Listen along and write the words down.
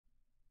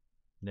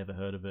Never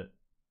heard of it.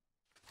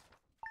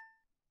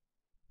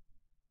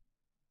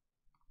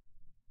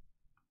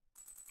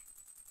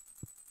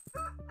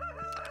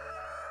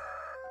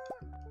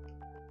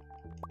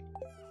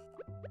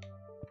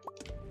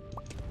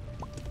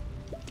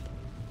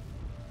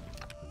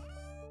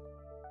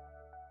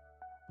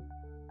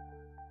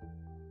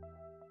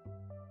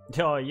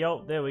 Oh,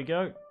 yo, there we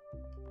go.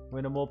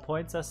 Winning more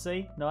points, I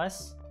see.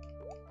 Nice.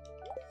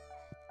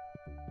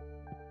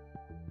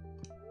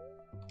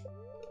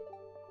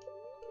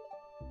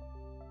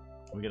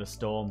 We got a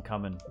storm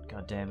coming.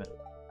 God damn it.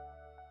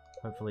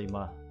 Hopefully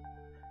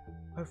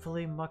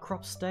my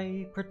crops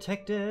stay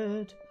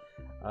protected.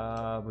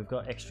 We've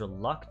got extra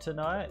luck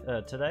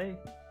today.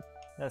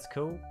 That's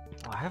cool.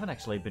 I haven't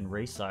actually been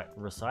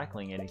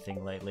recycling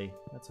anything lately.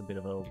 That's a bit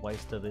of a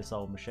waste of this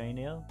old machine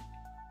here.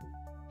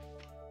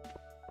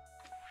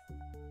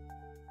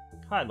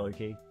 Hi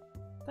Loki.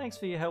 Thanks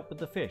for your help with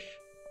the fish.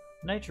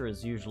 Nature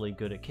is usually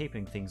good at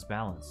keeping things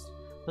balanced,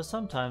 but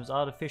sometimes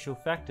artificial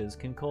factors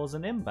can cause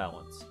an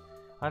imbalance.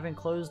 I've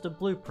enclosed a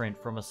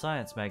blueprint from a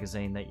science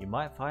magazine that you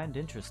might find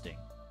interesting.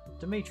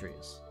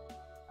 Demetrius.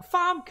 A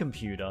farm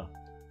computer?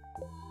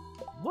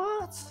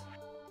 What?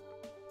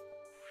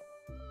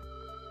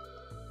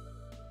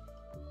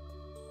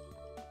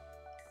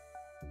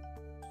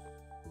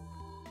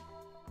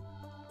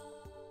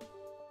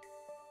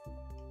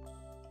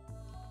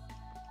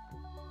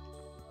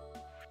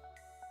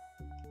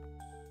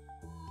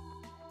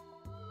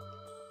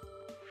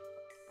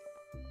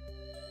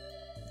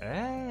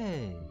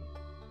 Hey!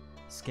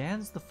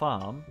 Scans the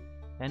farm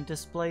and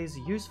displays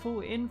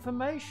useful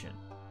information.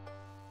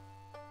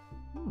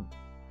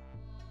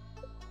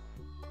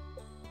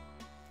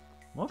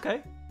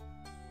 Okay.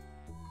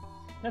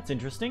 That's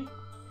interesting.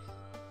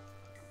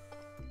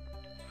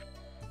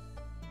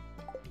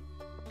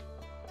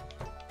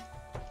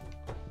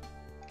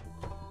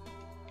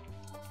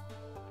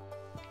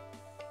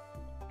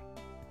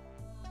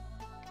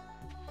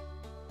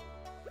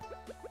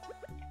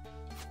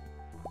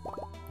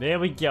 There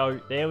we go.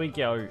 There we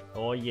go.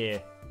 Oh yeah.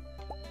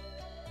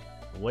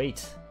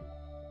 Wait.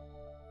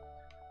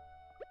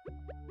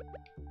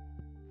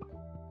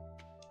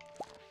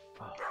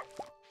 Oh.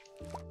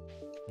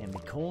 And me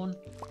corn.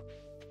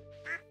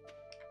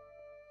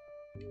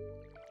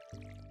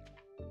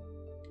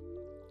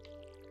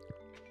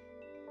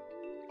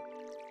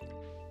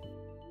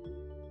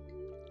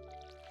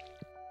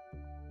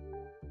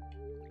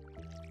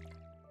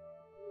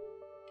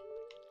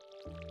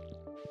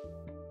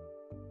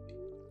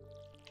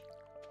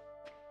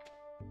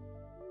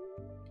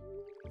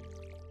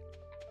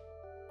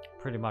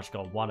 Pretty much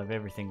got one of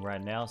everything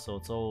right now, so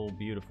it's all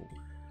beautiful.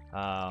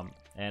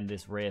 And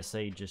this rare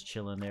seed just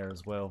chilling there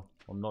as well.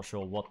 I'm not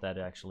sure what that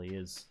actually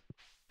is.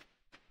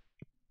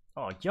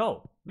 Oh,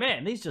 yo!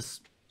 Man, these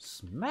just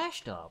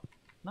smashed up.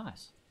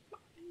 Nice.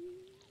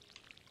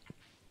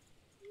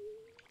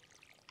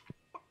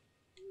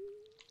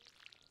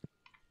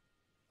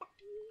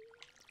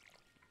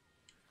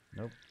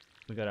 Nope.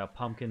 We got our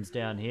pumpkins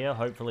down here.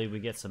 Hopefully we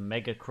get some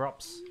mega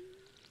crops.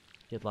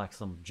 Get like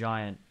some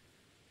giant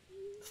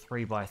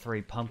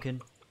 3x3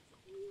 pumpkin.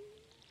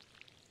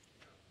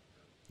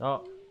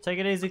 Oh, take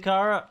it easy,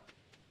 Kara.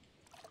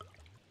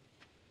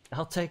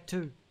 I'll take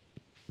two.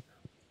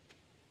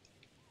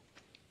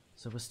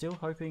 So we're still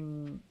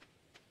hoping,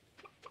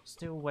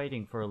 still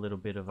waiting for a little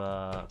bit of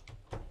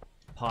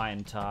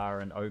pine tar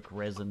and oak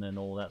resin and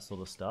all that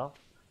sort of stuff.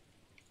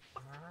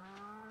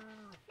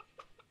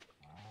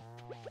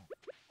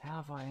 How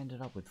have I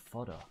ended up with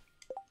fodder?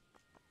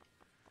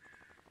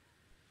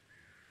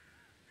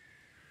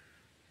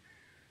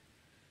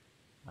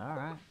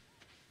 Alright.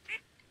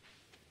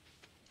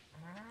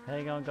 How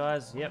you going,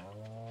 guys? Yep.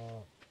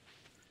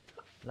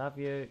 Love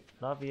you.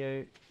 Love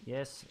you.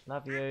 Yes,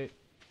 love you.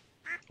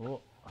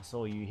 Oh, I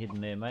saw you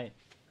hidden there, mate.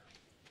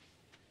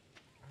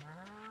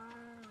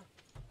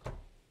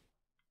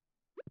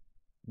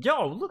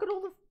 Yo, look at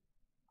all the...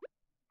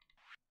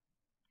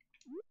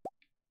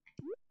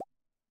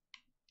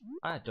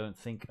 I don't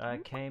think I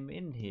came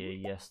in here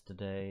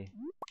yesterday.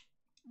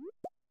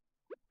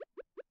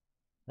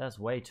 That's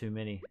way too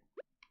many.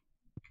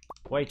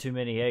 Way too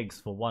many eggs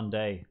for one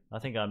day. I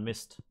think I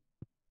missed.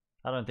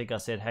 I don't think I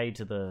said hey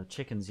to the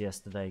chickens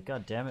yesterday.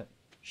 God damn it.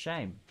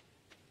 Shame.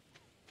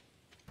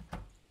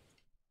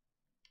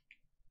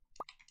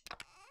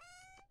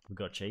 We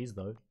got cheese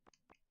though,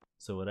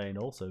 so it ain't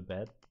all so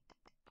bad.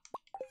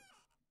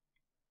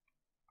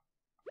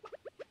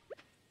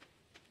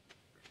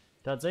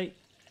 Dudsy.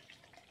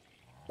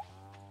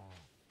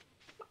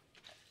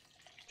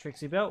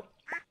 Trixie Belt.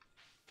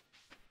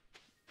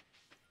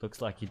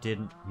 Looks like you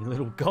didn't, you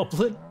little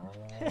goblin.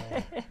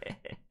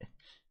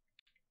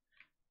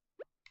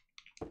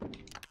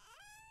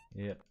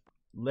 Yeah,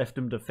 left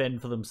them to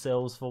fend for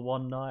themselves for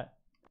one night.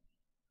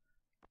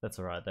 That's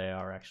alright, they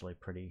are actually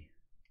pretty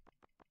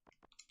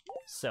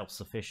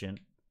self-sufficient.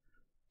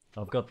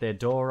 I've got their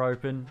door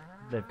open.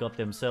 They've got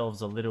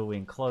themselves a little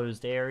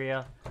enclosed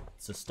area.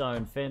 It's a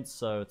stone fence,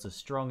 so it's as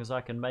strong as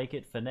I can make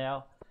it for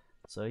now.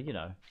 So, you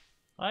know,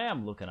 I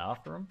am looking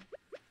after them.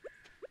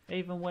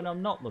 even when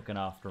I'm not looking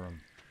after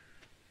them.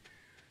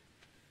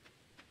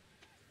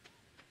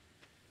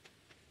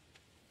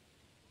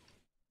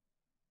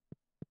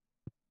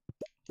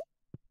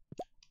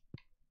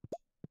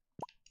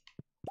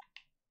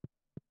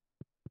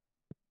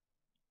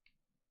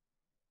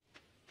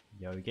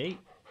 Yogi.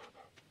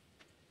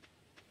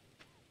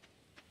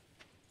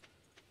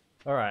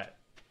 Alright,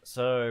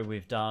 so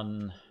we've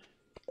done...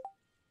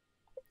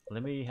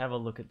 Let me have a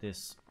look at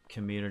this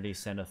community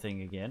center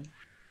thing again.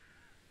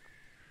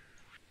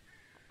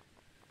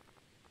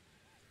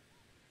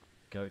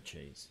 Goat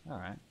cheese.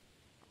 Alright.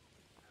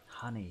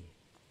 Honey.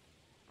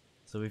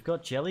 So we've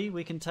got jelly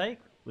we can take.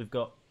 We've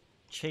got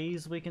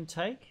cheese we can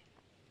take.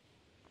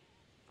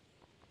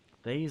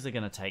 These are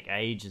going to take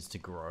ages to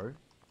grow.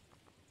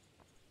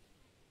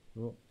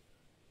 Ooh.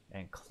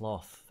 And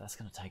cloth. That's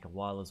going to take a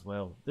while as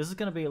well. This is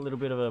going to be a little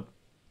bit of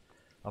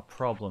a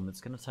problem.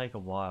 It's going to take a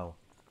while.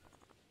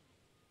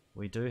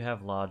 We do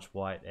have large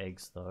white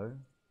eggs though.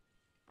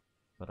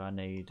 But I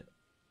need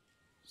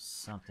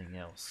something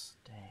else.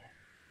 Damn.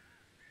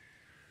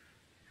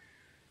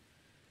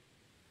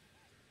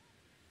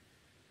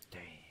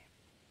 Damn.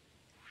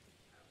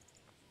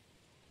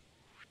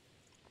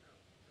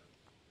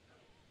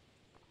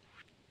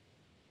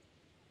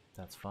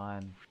 That's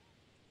fine.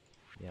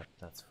 Yep,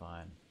 that's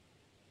fine.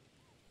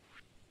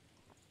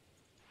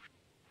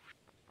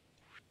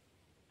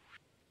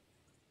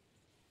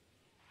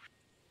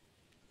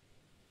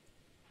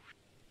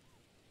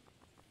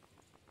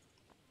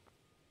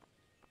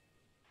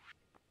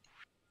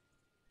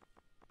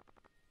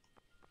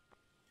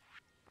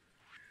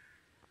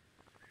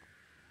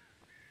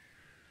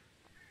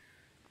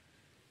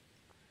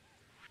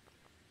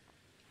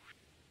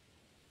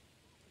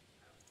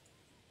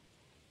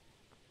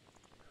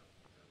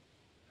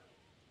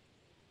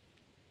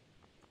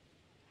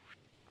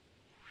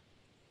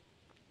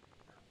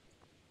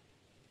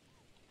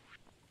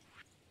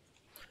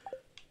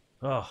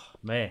 Oh,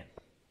 man.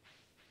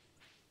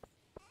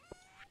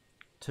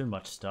 Too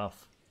much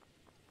stuff.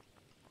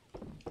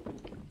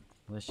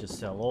 Let's just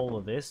sell all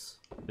of this.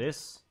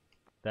 This.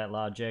 That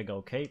large egg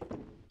I'll keep.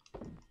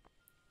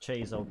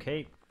 Cheese I'll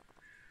keep.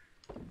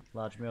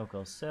 Large milk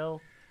I'll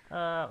sell.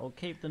 I'll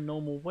keep the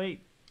normal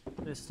wheat.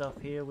 This stuff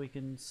here we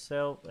can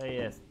sell.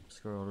 Yeah,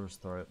 screw it, I'll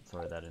just throw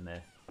that in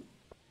there.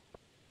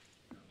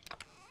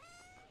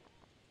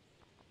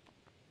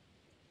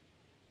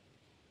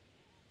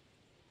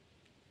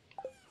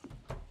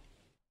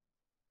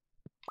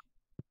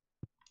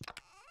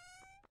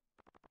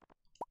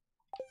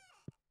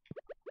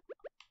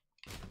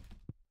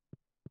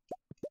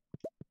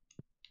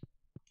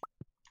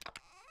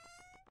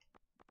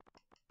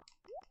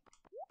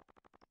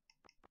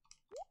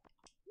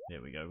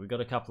 There we go. We've got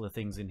a couple of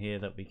things in here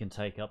that we can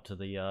take up to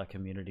the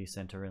community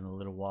center in a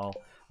little while.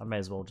 I may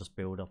as well just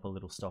build up a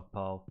little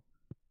stockpile.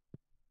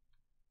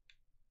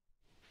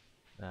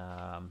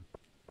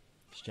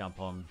 Just jump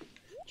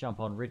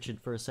on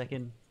Richard for a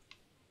second.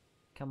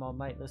 Come on,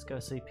 mate. Let's go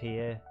see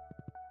Pierre.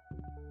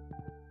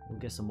 We'll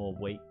get some more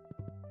wheat.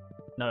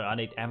 No, I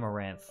need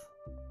amaranth.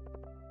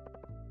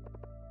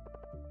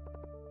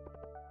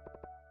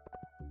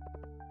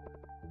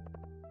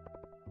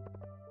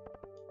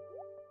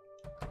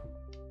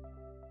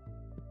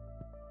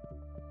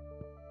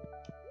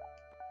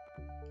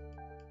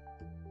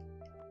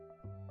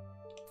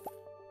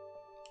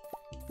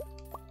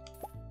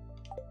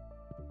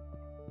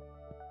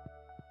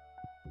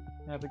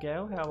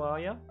 Abigail, how are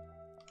ya?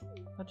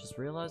 I just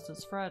realised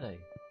it's Friday.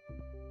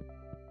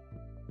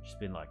 She's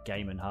been like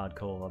gaming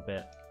hardcore, I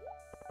bet.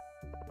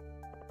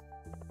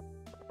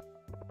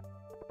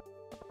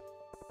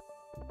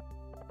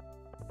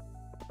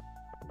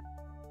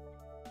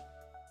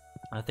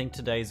 I think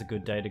today's a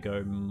good day to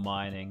go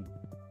mining.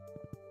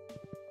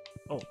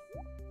 Oh.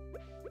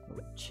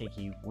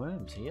 Cheeky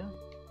worms here.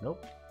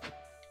 Nope.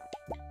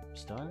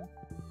 Stone.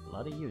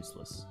 Bloody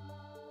useless.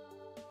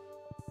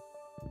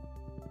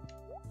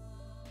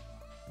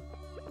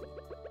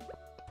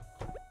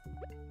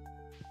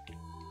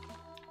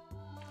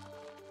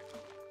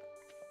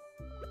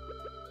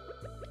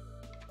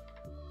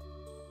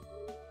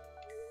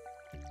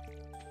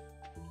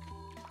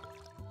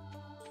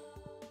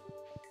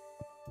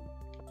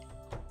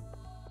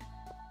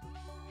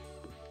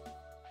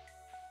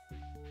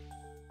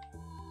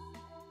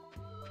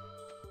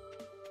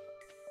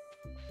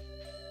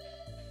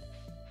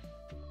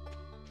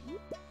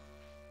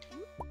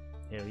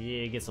 Hell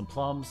yeah, get some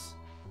plums.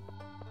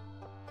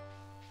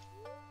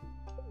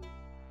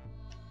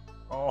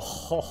 Oh,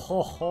 ho,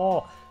 ho,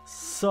 ho.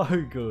 So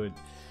good.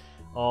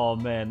 Oh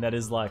man, that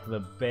is like the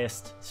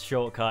best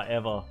shortcut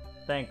ever.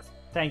 Thank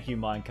you,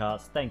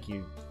 minecarts. Thank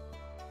you.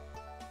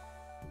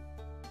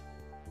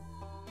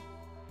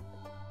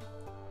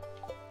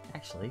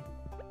 Actually.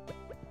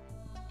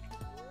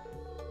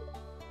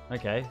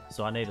 Okay,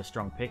 so I need a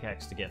strong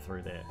pickaxe to get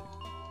through there.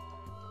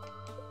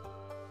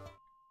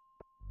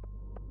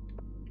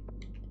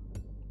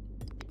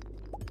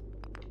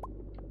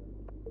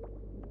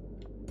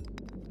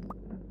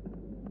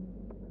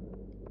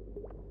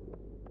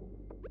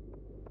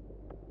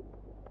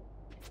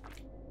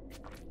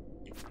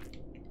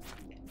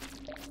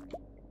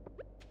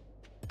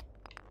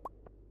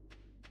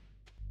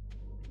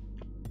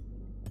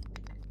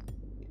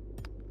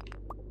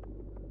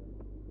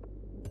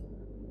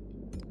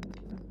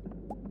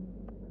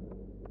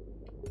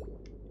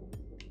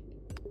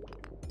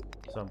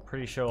 So I'm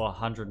pretty sure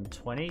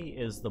 120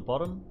 is the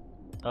bottom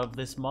of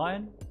this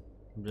mine.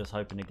 I'm just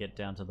hoping to get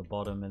down to the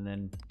bottom and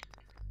then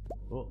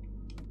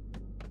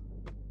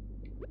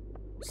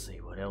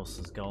see what else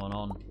is going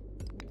on.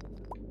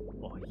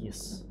 Oh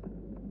yes.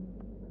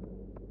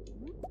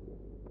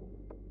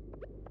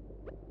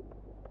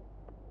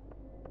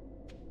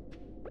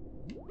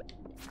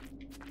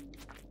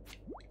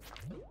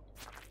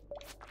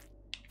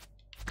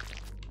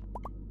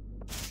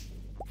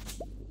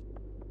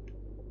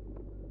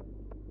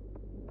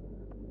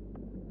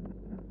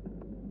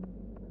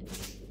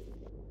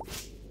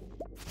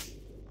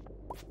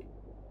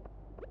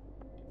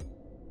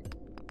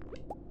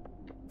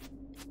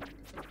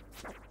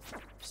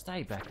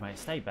 Stay back, mate.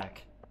 Stay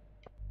back.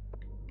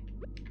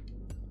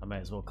 I may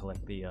as well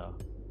collect the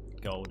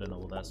gold and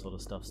all that sort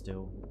of stuff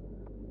still.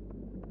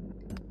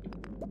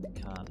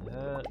 Can't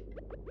hurt.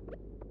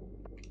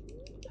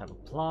 Have a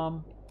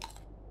plum.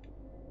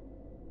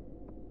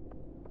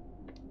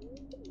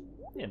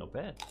 Yeah, not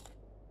bad.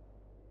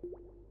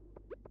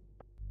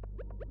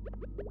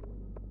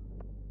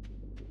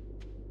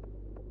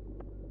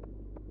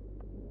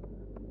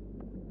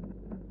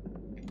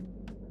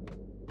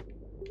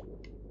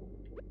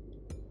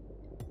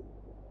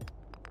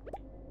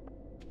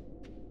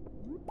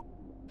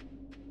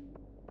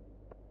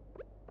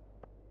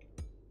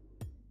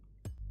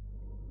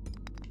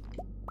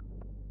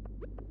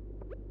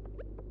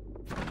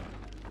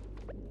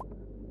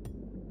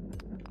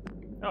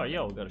 Oh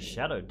yeah, we've got a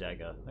shadow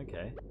dagger.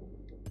 Okay.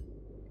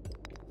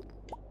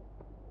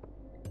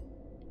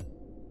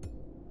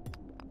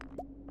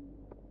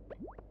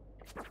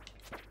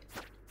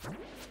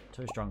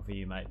 Too strong for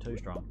you, mate. Too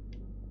strong.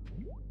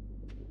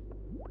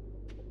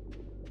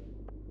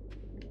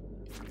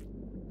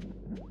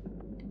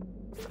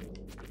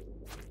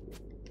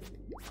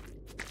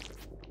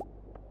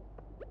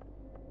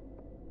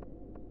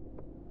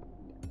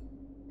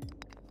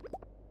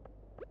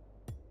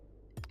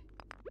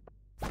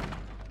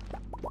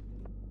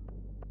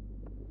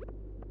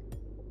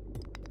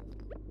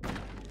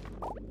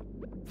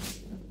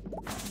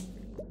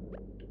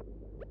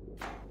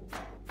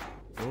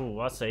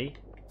 Ooh, I see.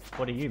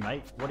 What are you,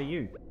 mate? What are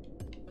you?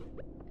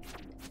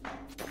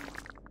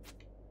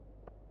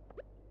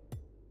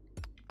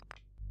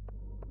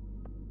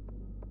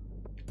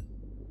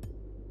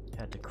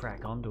 Had to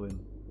crack onto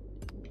him.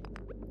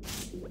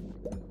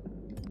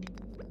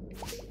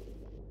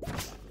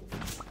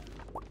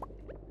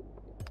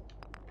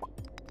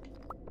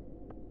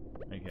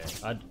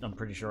 Okay, I'm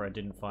pretty sure I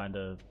didn't find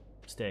a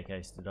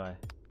staircase, did I?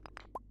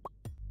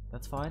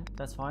 That's fine,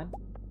 that's fine.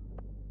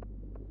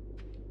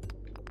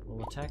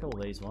 We'll attack all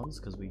these ones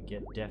because we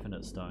get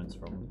definite stones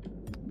from them.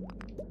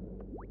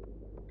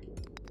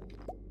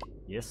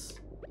 Yes.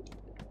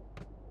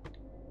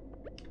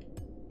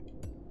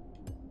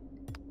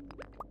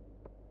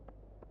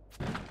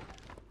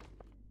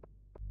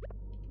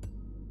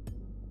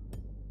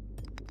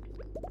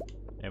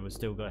 And we've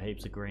still got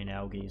heaps of green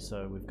algae,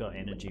 so we've got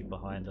energy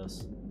behind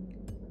us.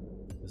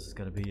 This is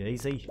going to be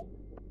easy.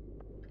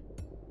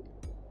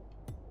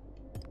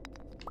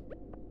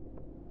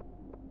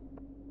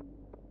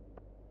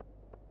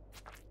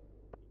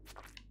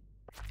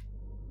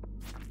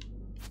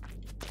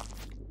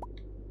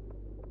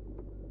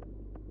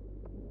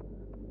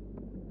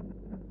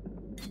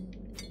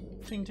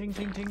 Ting ting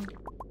ting ting.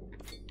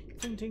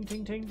 Ting ting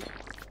ting ting.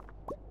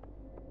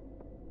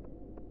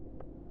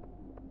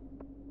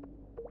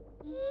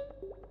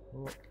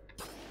 Oh.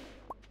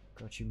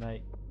 Got you,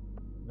 mate.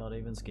 Not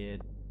even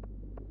scared.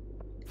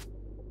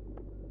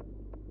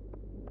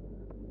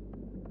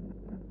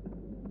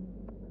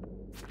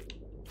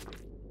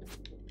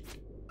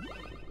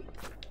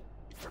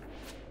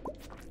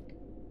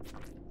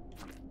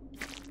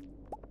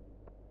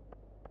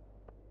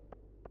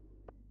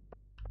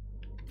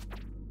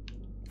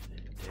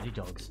 Dirty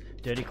dogs.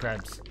 Dirty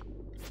crabs.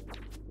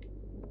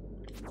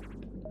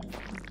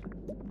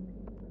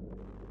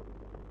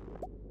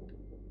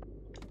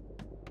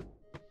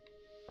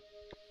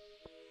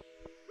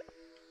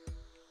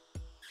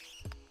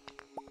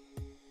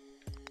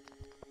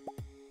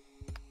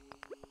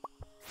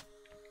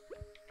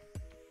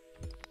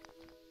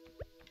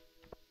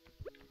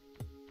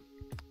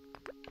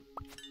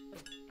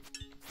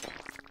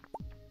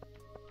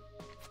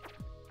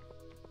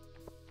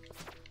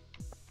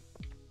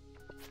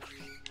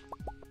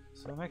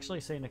 So I've actually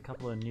seen a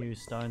couple of new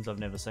stones I've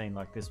never seen,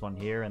 like this one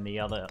here, and the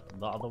other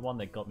one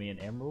that got me an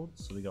emerald.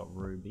 So we got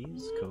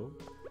rubies, cool.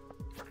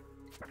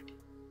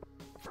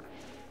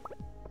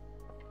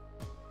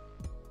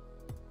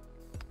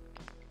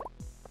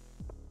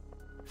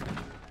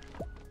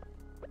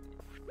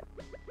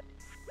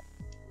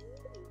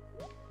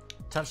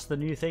 Touch the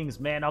new things,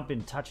 man. I've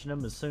been touching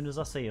them as soon as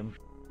I see them.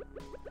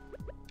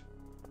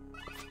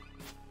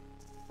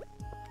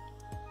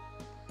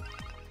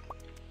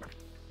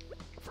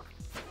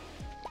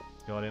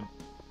 Got him.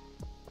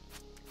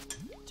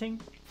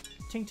 Ting,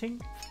 ting, ting,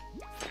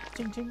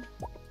 ting, ting,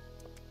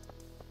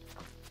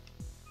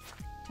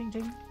 ting,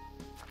 ting.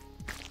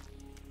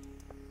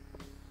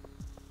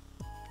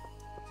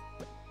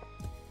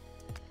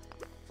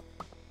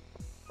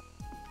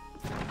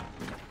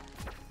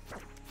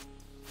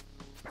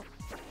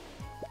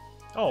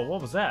 Oh,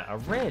 what was that? A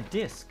rare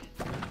disc.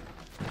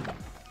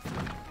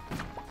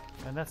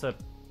 And that's a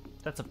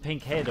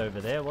pink head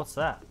over there. What's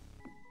that?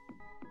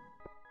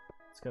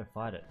 Let's go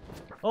fight it.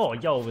 Oh,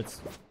 yo,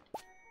 it's...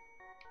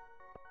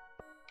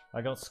 I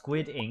got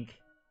squid ink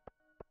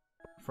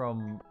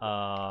from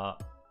a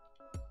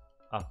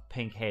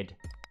pink head.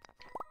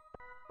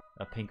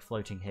 A pink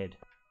floating head.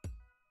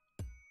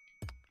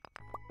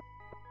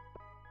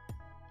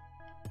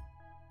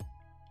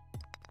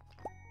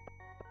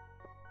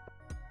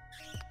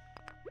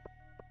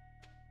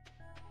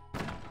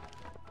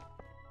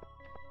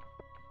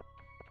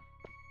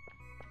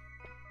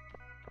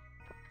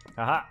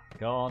 Aha,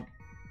 gone.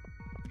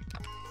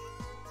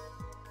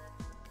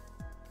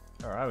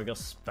 Alright, we got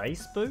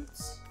space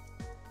boots.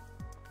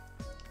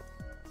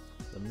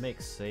 The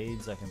mixed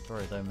seeds, I can throw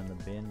them in the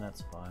bin,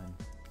 that's fine.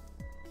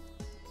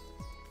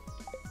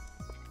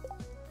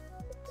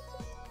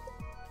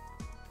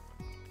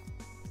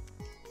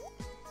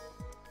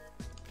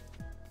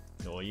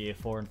 Oh yeah,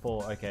 4 and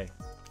 4, okay.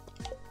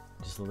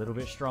 Just a little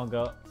bit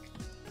stronger.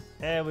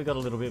 And we got a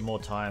little bit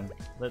more time.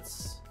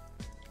 Let's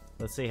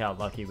see how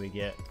lucky we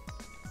get.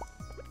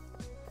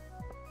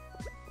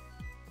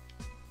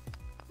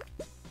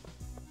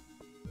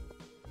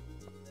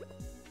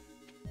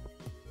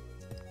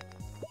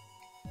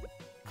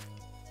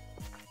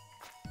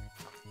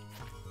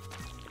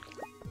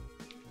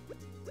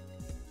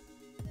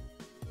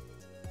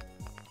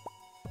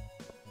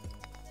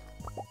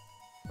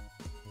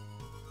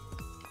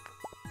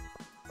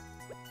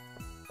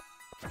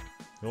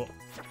 Oh,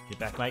 get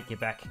back, mate, get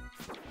back.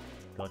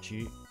 Got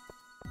you.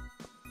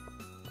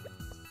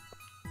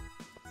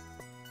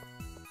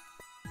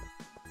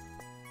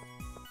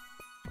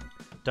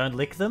 Don't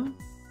lick them?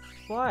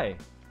 Why?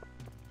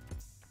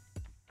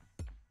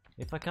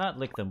 If I can't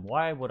lick them,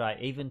 why would I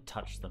even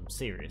touch them?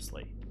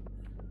 Seriously.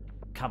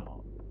 Come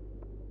on.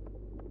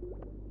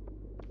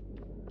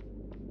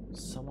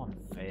 So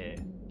unfair.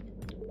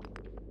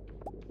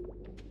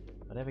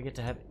 I never get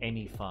to have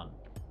any fun.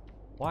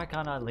 Why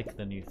can't I lick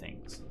the new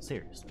things?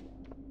 Seriously.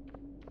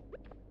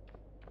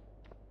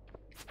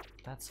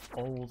 That's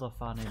all the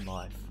fun in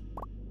life.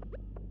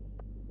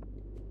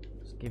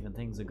 Just giving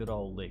things a good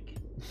old lick.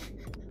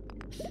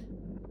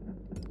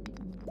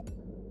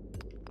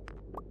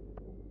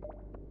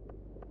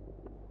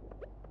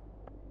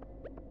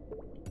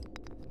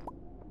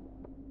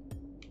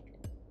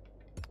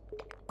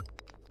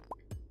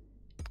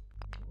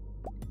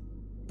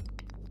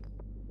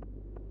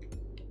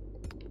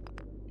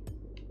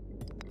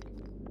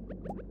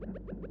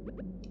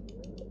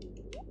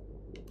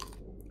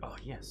 Oh,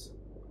 yes.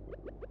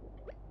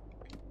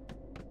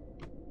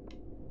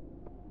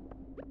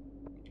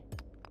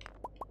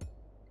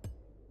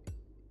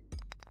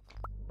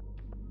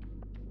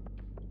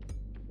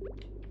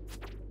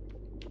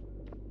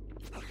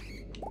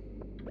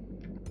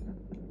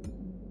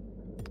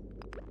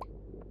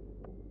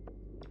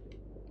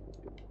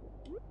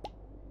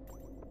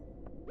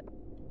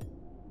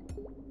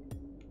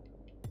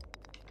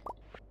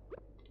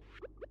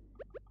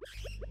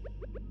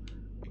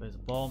 There's a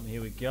bomb.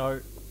 Here we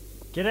go.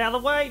 Get out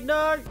of the way!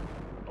 No!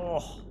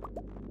 Oh.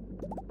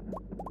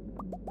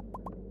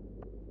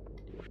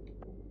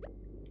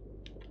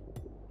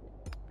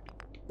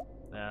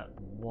 That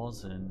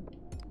wasn't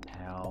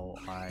how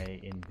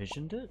I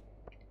envisioned it.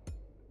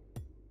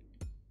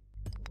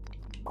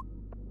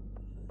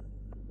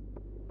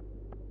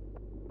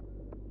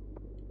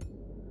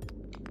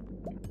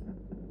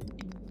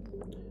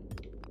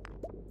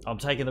 I'm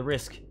taking the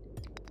risk.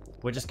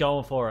 We're just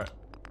going for it.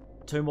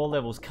 2 more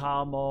levels.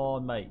 Come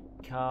on, mate.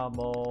 Come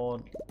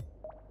on.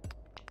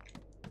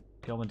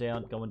 Going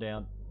down, going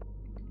down.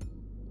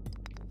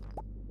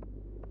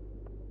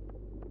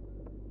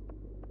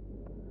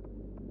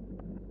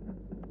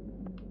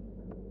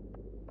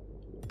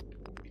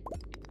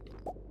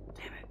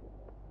 Damn it.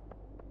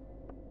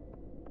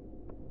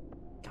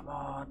 Come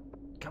on.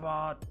 Come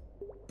on.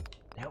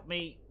 Help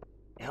me.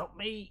 Help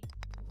me.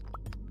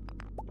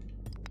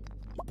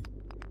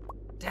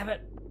 Damn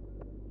it.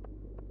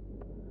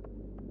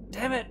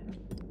 Damn it.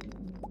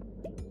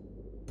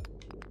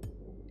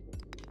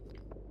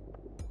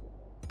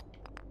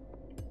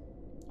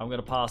 I'm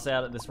gonna pass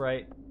out at this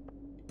rate.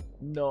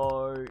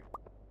 No.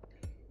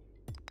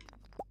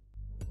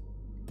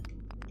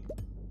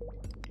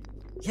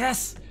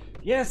 Yes!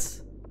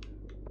 Yes!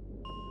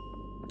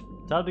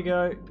 Time to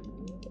go.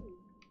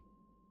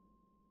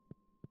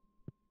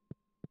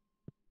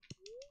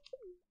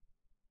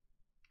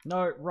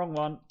 No, wrong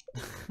one.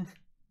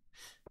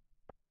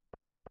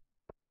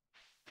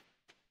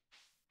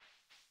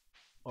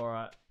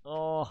 Alright.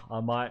 Oh, I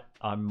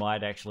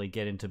might actually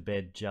get into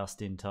bed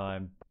just in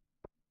time.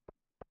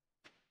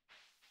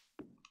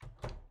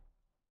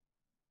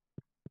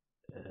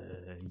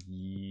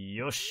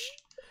 Yosh.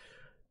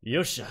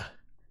 Yosha.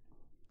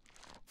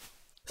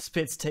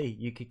 Spits tea.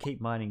 You could keep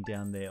mining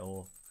down there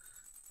or